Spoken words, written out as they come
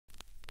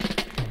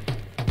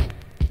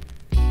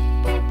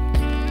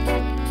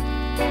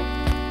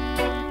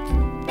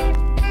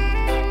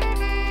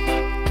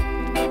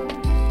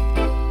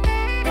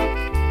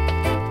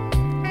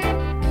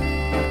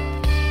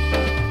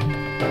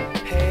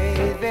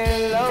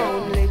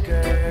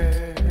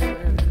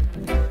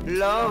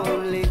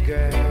lonely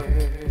girl.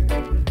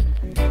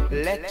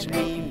 Let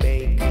me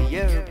make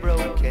your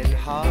broken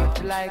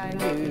heart like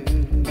new.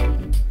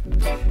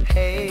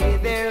 Hey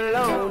there,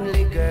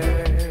 lonely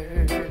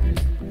girl,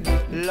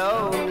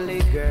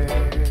 lonely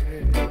girl.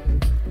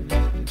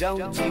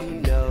 Don't you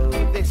know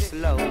this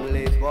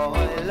lonely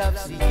boy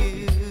loves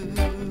you?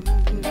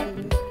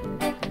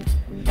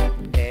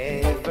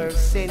 Ever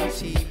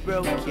since he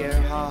broke your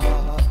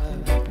heart,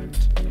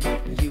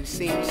 you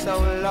seem so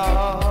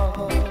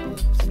lost.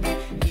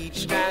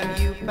 Each time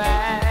you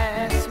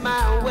pass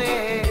my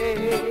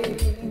way,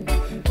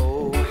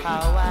 oh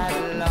how I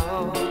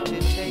long to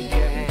take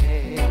your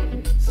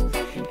hands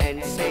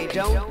and say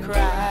don't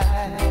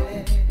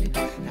cry,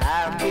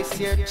 I'll kiss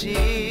your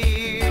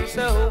tears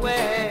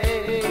away.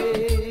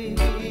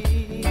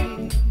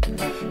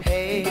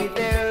 Hey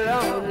there,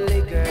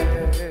 lonely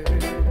girl,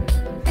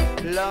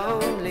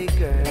 lonely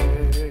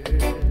girl,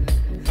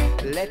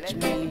 let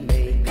me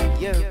make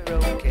your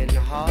broken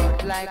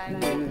heart like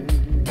new.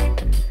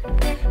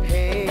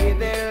 Hey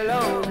there,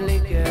 lonely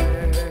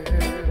girl,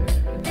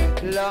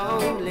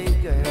 lonely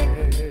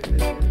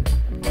girl,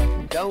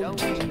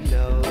 don't you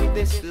know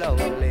this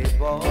lonely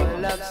boy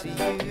loves you?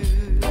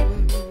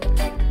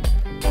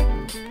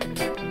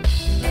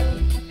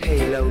 Hey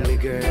lonely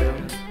girl,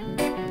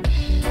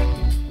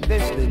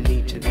 there's no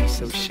need to be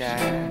so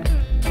shy.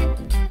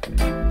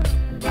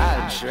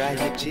 I'll dry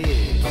your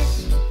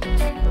tears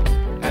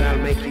and I'll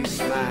make you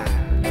smile,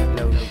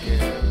 lonely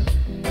girl.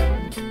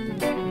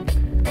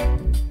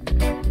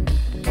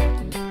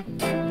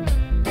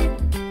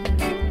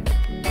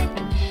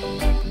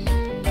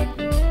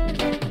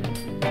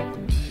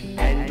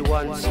 And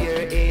once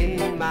you're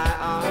in my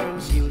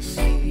arms, you'll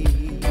see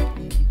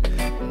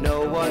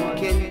no one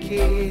can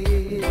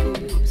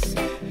kiss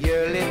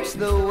your lips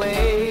the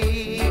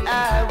way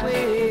I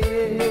will.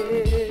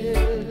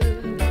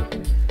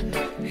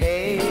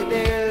 Hey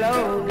there,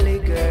 lonely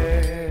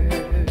girl,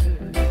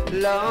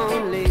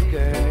 lonely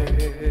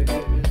girl,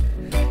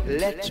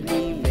 let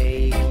me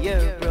make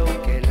your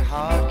broken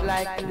heart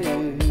like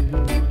new.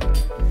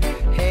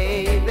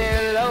 Hey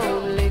there,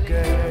 lonely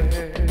girl,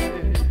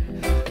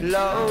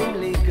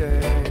 lonely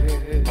girl,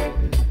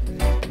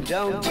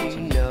 don't you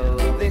know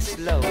this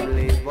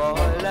lonely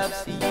boy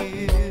loves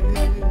you?